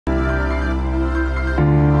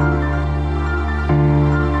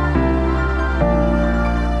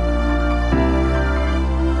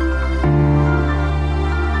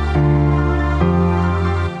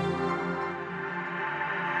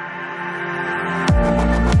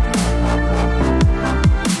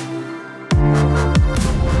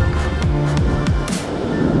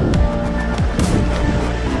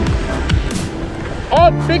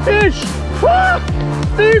Big fish! Ah!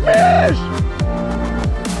 Big fish!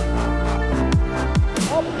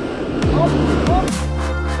 Up, up, up.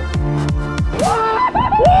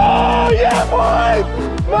 Whoa, yeah, boys!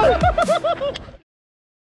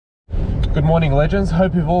 Good morning, legends.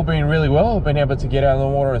 Hope you've all been really well. I've been able to get out of the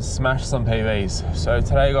water and smash some PVs. So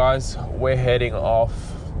today, guys, we're heading off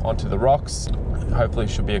onto the rocks. Hopefully it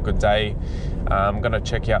should be a good day. I'm going to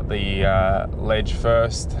check out the ledge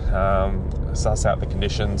first, suss out the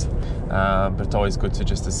conditions, but it's always good to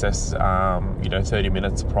just assess, 30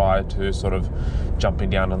 minutes prior to sort of jumping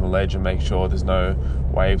down on the ledge and make sure there's no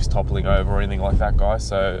waves toppling over or anything like that, guys.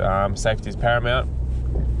 So safety is paramount.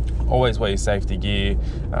 Always wear your safety gear,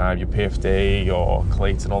 your PFD, your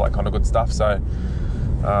cleats and all that kind of good stuff. So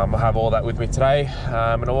I have all that with me today,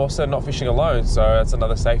 and I'm also not fishing alone, so that's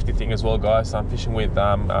another safety thing as well, guys. So I'm fishing with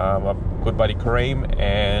my good buddy Kareem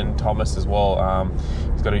and Thomas as well.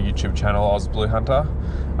 He's got a YouTube channel, Oz Blue Hunter.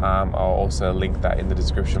 I'll also link that in the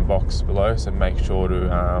description box below, so make sure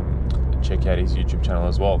to check out his YouTube channel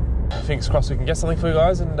as well. Fingers crossed we can get something for you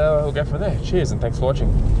guys, and we'll go from there. Cheers and thanks for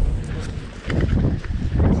watching.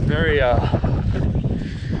 Very how's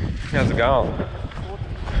it going?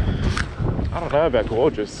 I don't know about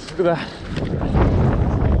gorgeous. Look at that.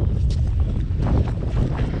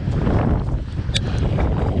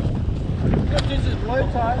 This is low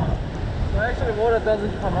tide, so actually water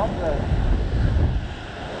doesn't come up there.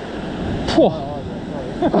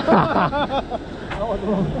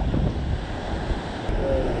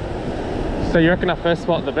 So you reckon our first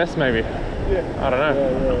spot the best, maybe? Yeah. I don't know.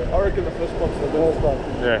 Yeah. I reckon the first spot's the best spot.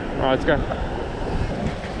 Yeah. Alright, let's go.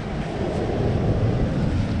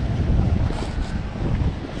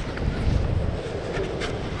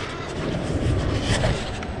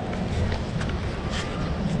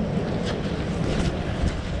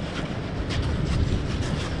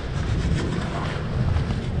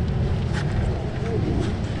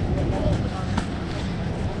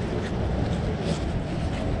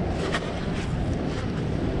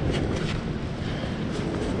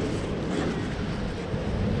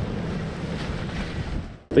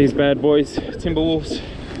 These bad boys, Timberwolves,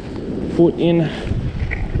 foot in.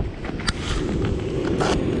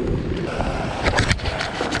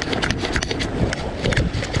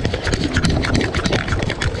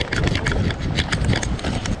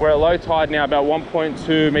 We're at low tide now, about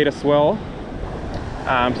 1.2 meter swell.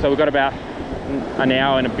 So we've got about an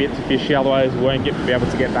hour and a bit to fish, otherwise we won't be able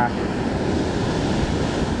to get back.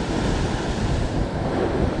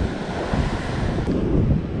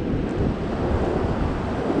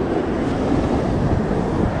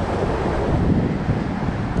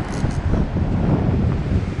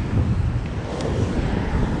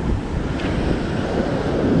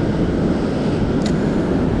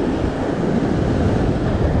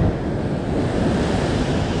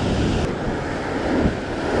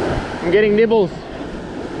 I'm getting nibbles.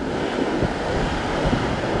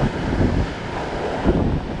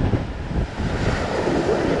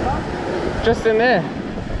 Just in there.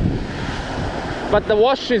 But the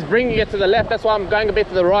wash is bringing it to the left, that's why I'm going a bit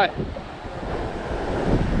to the right.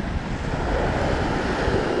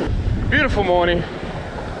 Beautiful morning.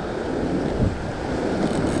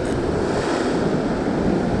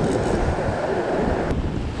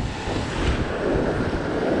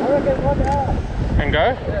 I reckon 1 hour. And go?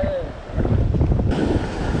 Yeah.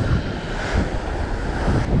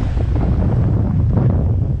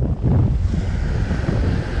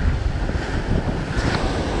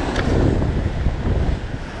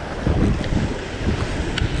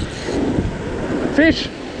 Fish!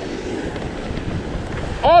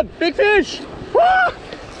 Oh, big fish! Ah,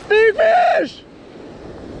 big fish!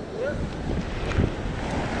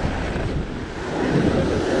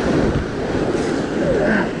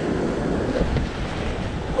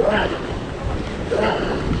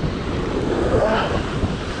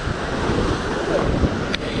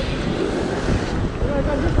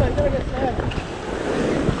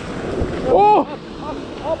 Oh!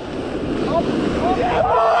 Yeah,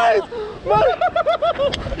 boys!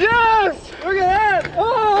 Yes! Look at that!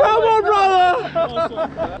 Oh, come on, brother!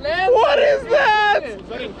 What is that?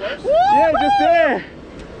 Yeah, just there.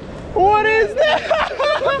 What is that?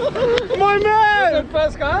 My man! Your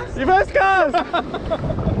first cast? Your first cast!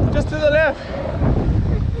 Just to the left.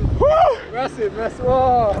 Woo! Massive.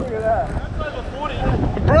 Whoa, look at that. That's over 40.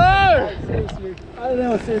 Bro! Seriously, I've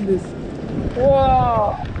never seen this.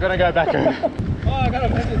 Wow! I'm gonna go back over. Oh, I got a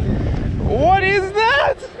message here. What is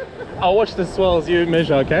that? I'll watch the swells you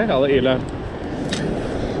measure, okay? I'll let you know.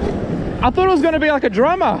 I thought it was gonna be like a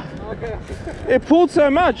drummer. Okay. It pulled so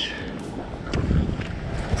much.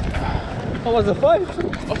 Oh, was a fight?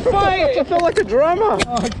 A fight! I felt like a drama.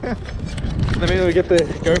 Oh, okay. Let me get the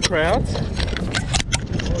GoPro out.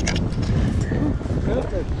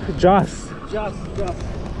 Perfect. Just. Just.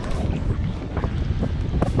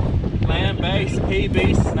 Land-based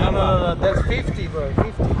PB snapper. No, that's 50, bro.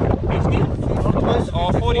 50. 50?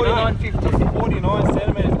 Oh, 49. 50. 49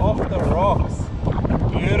 centimeters off the rocks.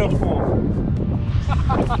 Beautiful.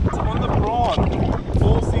 It's on the prawn.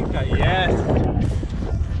 Full sinker, yes.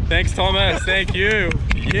 Thanks, Thomas. Thank you.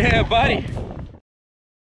 Yeah, buddy.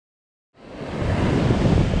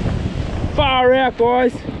 Far out,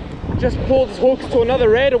 guys. Just pulled his hooks to another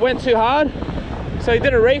red. It went too hard, so he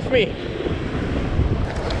didn't reef me.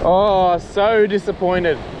 Oh, so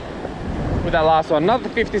disappointed with that last one. Another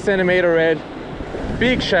 50 centimeter red.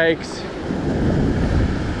 Big shakes.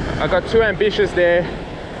 I got too ambitious there.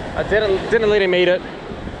 I didn't let him eat it.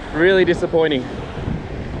 Really disappointing.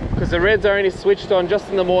 Because the reds are only switched on just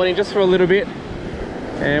in the morning, just for a little bit.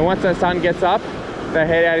 And once the sun gets up, they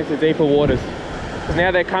head out into deeper waters. Because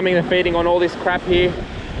now they're coming and feeding on all this crap here,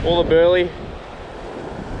 all the burley.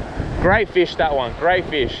 Great fish, that one, great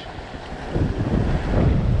fish.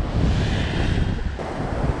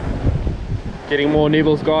 Getting more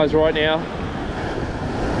nibbles, guys, right now.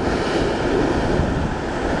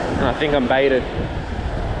 And I think I'm baited.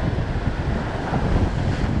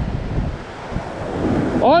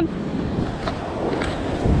 On!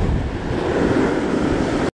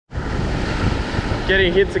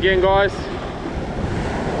 Getting hits again, guys.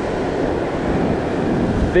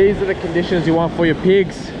 These are the conditions you want for your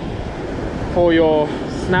pigs, for your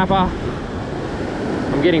snapper.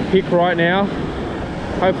 I'm getting picked right now.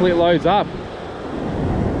 Hopefully it loads up.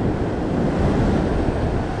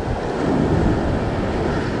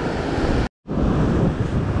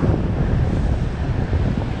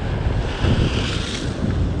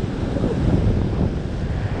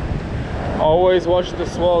 Always watch the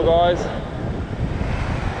swell, guys.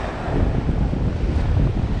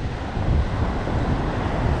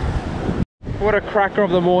 What a cracker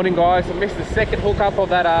of the morning, guys. I missed the second hookup of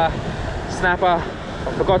that snapper.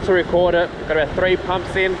 I forgot to record it. Got about 3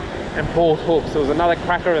 pumps in and pulled hooks. So it was another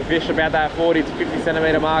cracker of a fish about that 40 to 50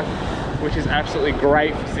 centimeter mark, which is absolutely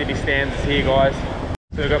great for city standards here, guys.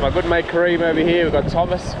 So we've got my good mate Kareem over here. We've got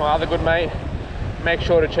Thomas, my other good mate. Make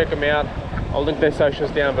sure to check them out. I'll link their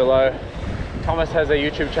socials down below. Thomas has a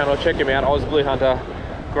YouTube channel, check him out. Oz Blue Hunter,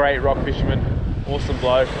 great rock fisherman, awesome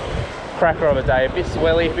bloke. Cracker of a day, a bit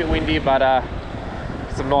swelly, a bit windy, but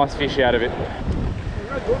some nice fish out of it.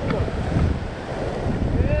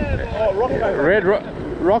 Oh, rock cale. Red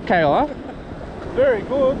rock cale, huh? Very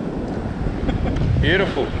good.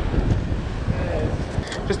 Beautiful.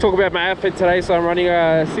 Just talk about my outfit today. So I'm running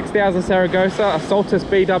a 6000 Saragossa, a Saltwater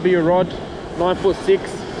BW rod,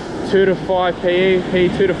 9'6", 2 to 5 PE, P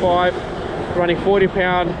 2 to 5. Running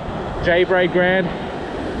 40-pound J-braid Grand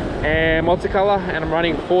and multicolor, and I'm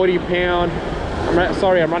running 40-pound. I'm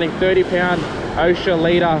running 30-pound OSHA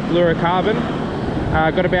leader fluorocarbon.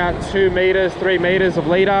 Got about 2 meters, 3 meters of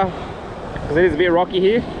leader because it is a bit rocky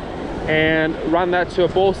here, and run that to a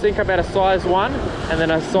ball sink about a size 1, and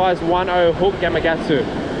then a size 1.0 hook Gamakatsu.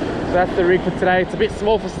 So that's the rig for today. It's a bit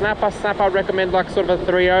small for snapper. Snapper I recommend like sort of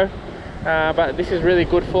a 3.0, but this is really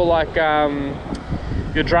good for like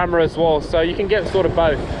your drummer as well, so you can get sort of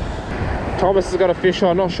both. Thomas has got a fish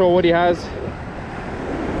on, not sure what he has.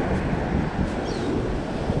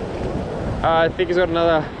 I think he's got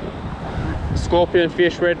another scorpion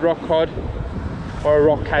fish, red rock cod, or a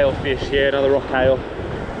rock cale fish. Yeah, another rock cale.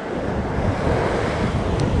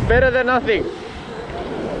 Better than nothing.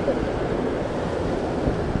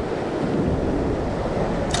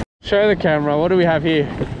 Show the camera, what do we have here?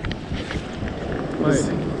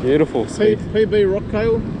 Beautiful. PB rock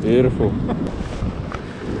cale. Beautiful.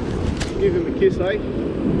 Give him a kiss, eh?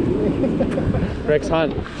 Rex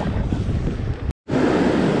Hunt.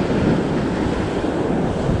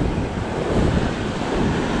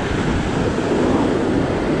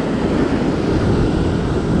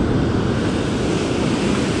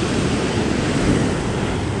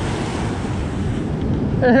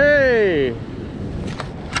 Hey!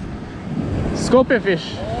 Scorpion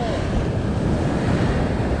fish.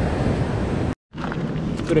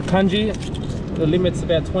 Got a kanji. The limit's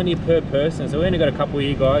about 20 per person, so we only got a couple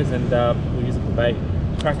here, guys, and we'll use it for bait.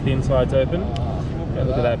 Crack the insides open. Yeah,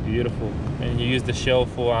 look at that, beautiful. And you use the shell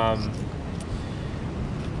for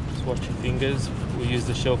just watch your fingers. We use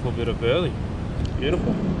the shell for a bit of burley.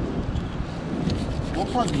 Beautiful. What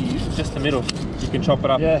kind do you use? Just the middle. You can chop it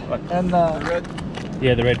up. Yeah, like, and red.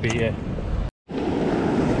 Yeah, the red bit, yeah.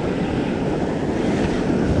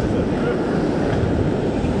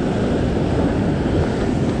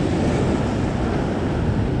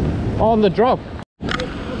 On the drop.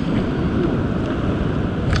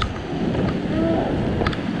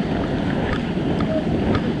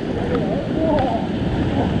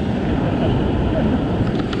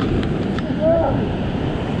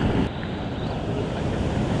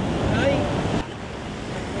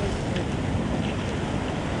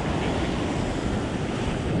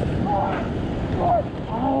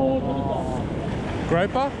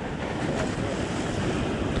 Groper?